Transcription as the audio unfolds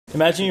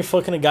Imagine you're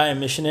fucking a guy, a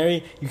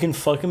missionary. You can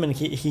fuck him and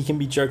he can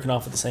be jerking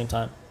off at the same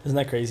time. Isn't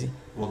that crazy?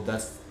 Well,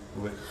 that's...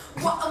 Why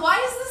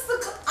is this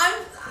the...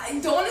 I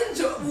don't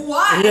enjoy...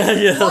 Why?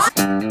 Yeah.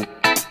 Why?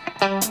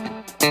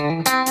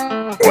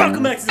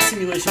 Welcome back to the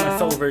simulation, my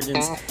fellow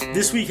virgins.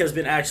 This week has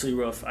been actually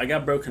rough. I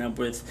got broken up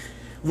with.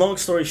 Long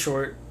story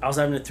short, I was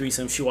having a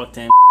threesome. She walked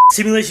in.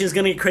 Simulation is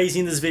gonna get crazy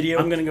in this video.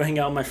 I'm gonna go hang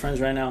out with my friends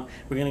right now.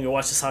 We're gonna go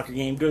watch the soccer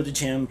game, go to the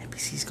gym.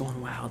 NPC's going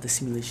wild. The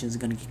simulation is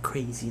gonna get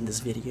crazy in this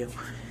video.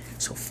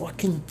 So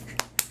fucking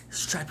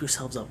strap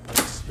yourselves up,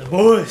 boys. The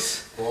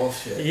boys.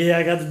 Bullshit. Yeah,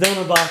 I got the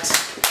donut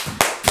box.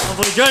 My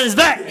boy Jordan's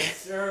back. Yes,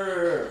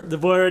 sir. The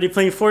boy already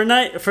playing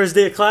Fortnite. First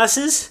day of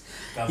classes.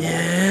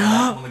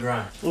 Yeah. On the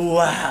grind.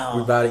 Wow.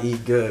 We about to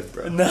eat good,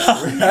 bro. No,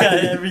 you got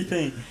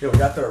everything. Yo, we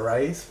got the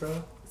rice,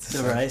 bro.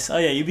 The rice? Oh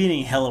yeah, you be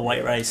eating hella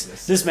white rice.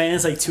 Yes, This man,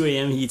 it's like 2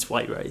 a.m. He eats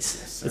white rice.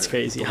 Yes, It's sir.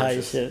 crazy. High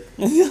as shit.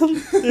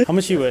 Delicious. How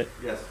much you weigh?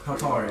 Yes. How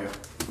tall are you?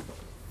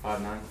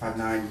 5'9".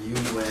 5'9". You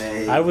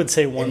weigh. I would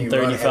say and you run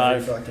 135.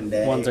 every fucking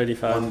day.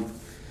 135.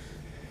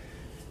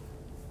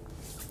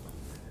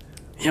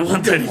 Yeah, I'm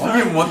 135.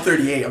 getting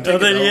 138. I'm taking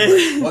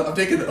 138? over. What? I'm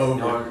taking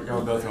over.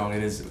 Y'all both wrong.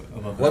 It is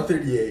above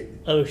 138.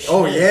 Oh shit.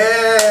 Oh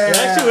yeah. You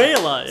actually weigh a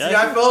lot. See,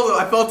 Yeah.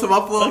 I felt him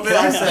up a little Okay. bit.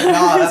 I said,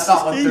 nah, that's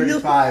not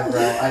 135,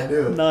 bro. I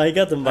knew. No, he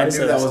got them I biceps.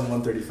 knew that wasn't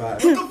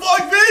 135. What the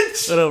fuck,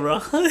 bitch? What up, bro?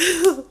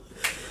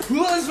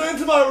 Who let me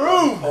into my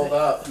room? Hold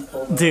up.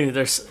 Dude,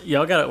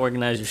 y'all gotta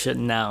organize your shit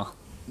now.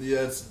 Yeah,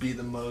 it's be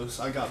the most.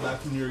 I got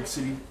back from New York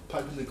City,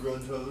 piping the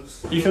grunge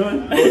hose. You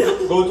coming?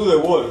 Go through the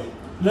water.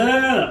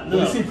 No. Let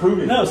me see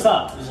proving. No,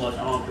 stop. Just watch.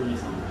 I want to prove you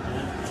something.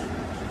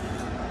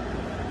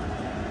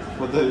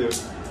 What the hell?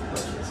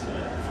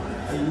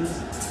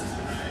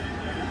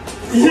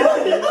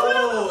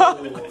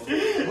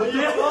 What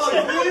the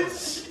fuck,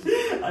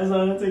 bitch? I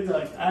saw it on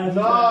TikTok.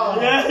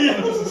 Nah.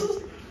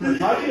 Yeah.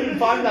 How can you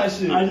find that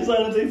shit? I just saw it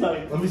on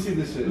TikTok. Let me see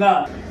this shit.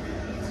 Nah,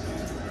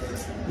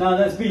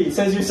 that's B. It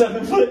says you're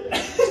 7 foot.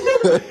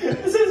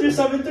 It says you're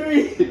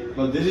 7'3".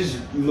 But this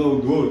is no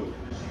good.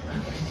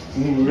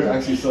 We're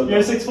actually so You're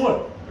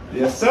 6'4".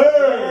 Yes, sir.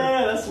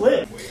 Yeah, that's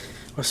lit.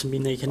 Or some be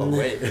naked in there.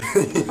 Wait.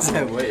 He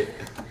said wait.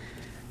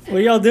 What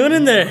are y'all doing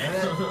in there?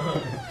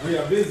 We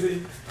are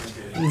busy.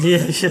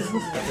 Yeah.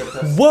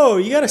 Whoa,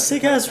 you got a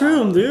sick ass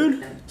room,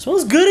 dude.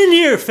 Smells good in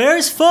here. Fair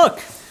as fuck.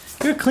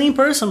 You're a clean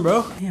person,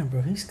 bro. Damn,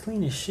 bro, he's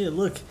clean as shit.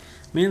 Look,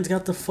 man's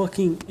got the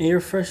fucking air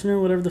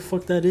freshener, whatever the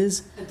fuck that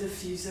is. A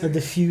diffuser. A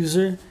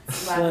diffuser.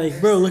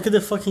 Like, bro, look at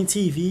the fucking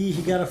TV.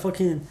 He got a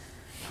fucking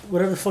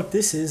whatever the fuck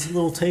this is,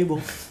 little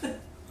table.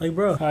 Like,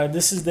 bro. All right,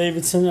 this is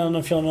Davidson. I don't know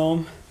if y'all know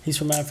him. He's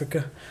from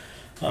Africa.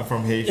 I'm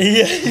from Haiti.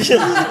 Yeah.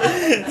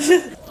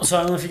 So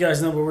I don't know if you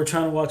guys know, but we're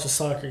trying to watch a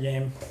soccer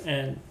game,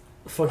 and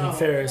fucking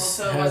Ferris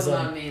so it has wasn't a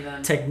on me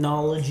then.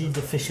 technology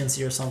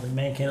deficiency or something.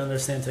 Man can't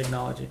understand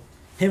technology.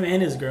 Him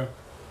and his girl.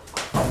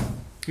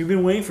 We've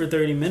been waiting for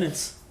 30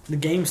 minutes. The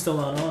game's still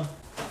not on.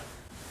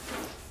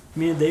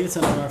 Me and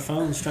Davidson on our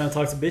phones trying to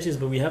talk to bitches,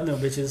 but we have no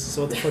bitches,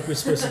 so what the fuck are we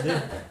supposed to do?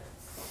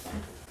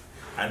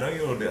 I know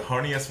you're the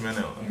horniest man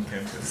on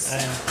campus. I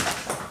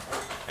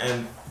am.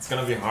 And it's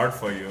gonna be hard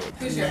for you.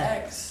 Who's your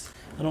ex?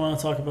 I don't want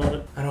to talk about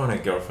it. I don't want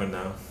a girlfriend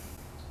now.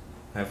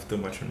 I have too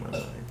much in my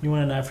mind. You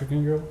want an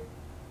African girl?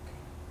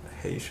 A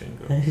Haitian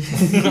girl.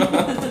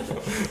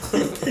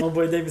 My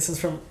boy Davidson's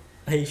from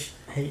Haitian.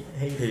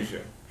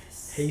 Haitian.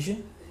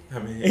 Haitian? I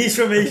mean, He's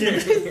from Asian.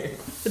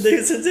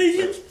 Davidson's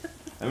Asian?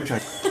 Let me try.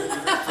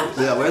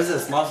 Yeah, where's the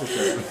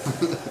sponsorship?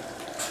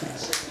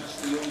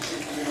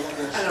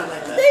 I don't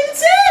like that.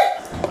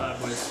 Davidson! Alright,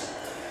 boys.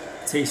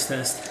 Taste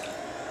test.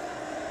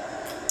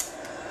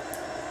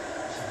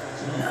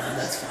 Nah,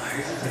 that's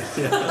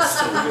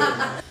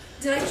fire.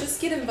 Did I just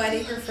get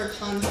invited here for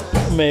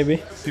content?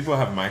 Maybe. people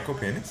have micro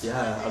penis.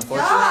 Yeah, unfortunately,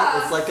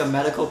 Yeah. it's like a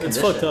medical It's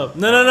condition. fucked up.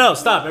 No,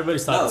 stop. Everybody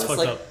stop. No, it's it's fucked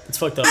like- up. It's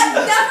fucked up. I've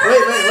never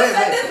Wait.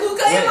 offended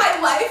hookah in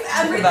my life.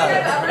 Everything about it.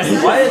 I've ever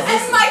said. Why is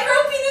this- And micro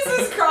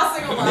penis is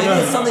crossing a Maybe line.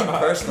 it's something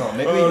personal.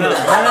 Maybe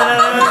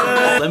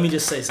No. Let me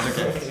just say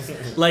something.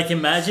 Like,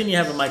 imagine you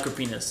have a micro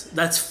penis.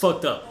 That's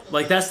fucked up.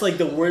 Like, that's like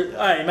the worst.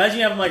 Alright, imagine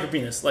you have a micro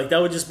penis. Like, that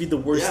would just be the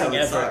worst Yeah, thing it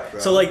would ever. suck, bro.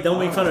 So, like, don't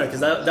make fun of it,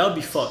 because that would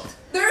be fucked.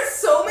 There's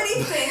so many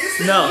things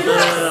that No, you no,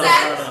 have no,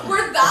 said no.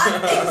 where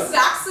that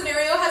exact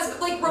scenario has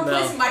like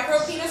replaced No. micro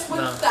penis with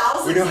No.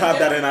 thousands. We don't of have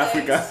that in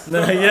different Africa. things.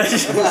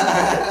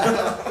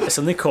 No, yeah.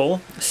 So, Nicole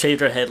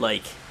shaved her head,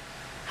 like,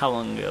 how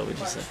long ago would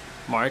you say?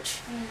 March?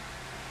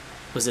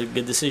 Was it a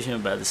good decision or a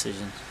bad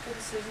decision? Good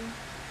decision.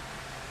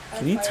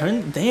 Can you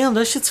turn? Damn,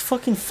 that shit's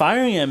fucking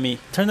firing at me.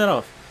 Turn that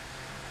off,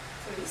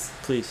 Please.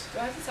 please. Do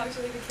I have to talk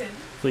to like a kid?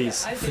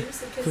 Please. Yeah, I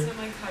babysit kids and I'm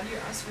like, how do you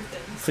ask for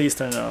things? Please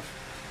turn it off.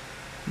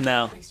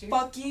 Now.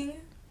 Fucking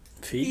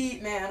Feet?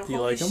 feet, man. Do you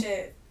Holy like 'em?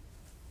 shit.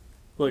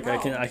 Look, No.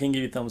 I can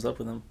give you thumbs up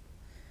with them.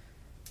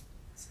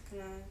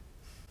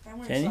 I'm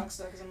wearing Can you? socks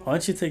though, 'cause I'm a Why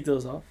don't you take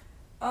those off?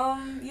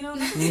 you know,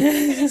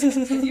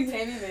 if you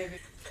pay me, maybe.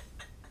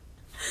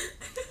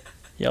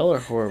 Y'all are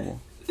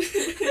horrible. You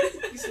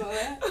smell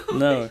that?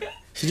 No.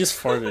 She just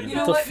farted. You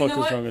know What the what? fuck You know is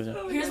what? wrong with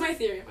you? Here's my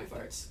theory on my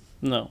farts.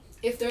 No.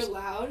 If they're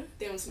loud,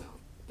 they don't smell.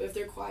 but if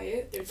they're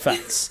quiet, they're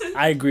Facts.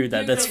 I agree with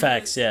that. That's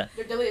facts. Yeah.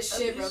 They're deadly as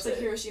shit, bro. It's like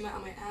Hiroshima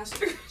on my ass.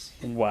 That's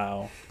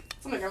Wow.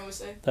 what my grandma would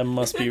say. That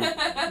must be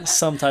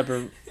some type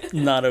of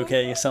not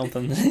okay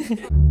something.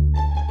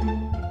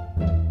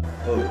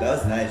 Oh, that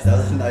was nice. That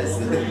was a nice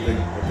with the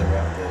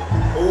raptor.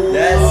 Oh,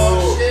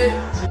 Yes. shit.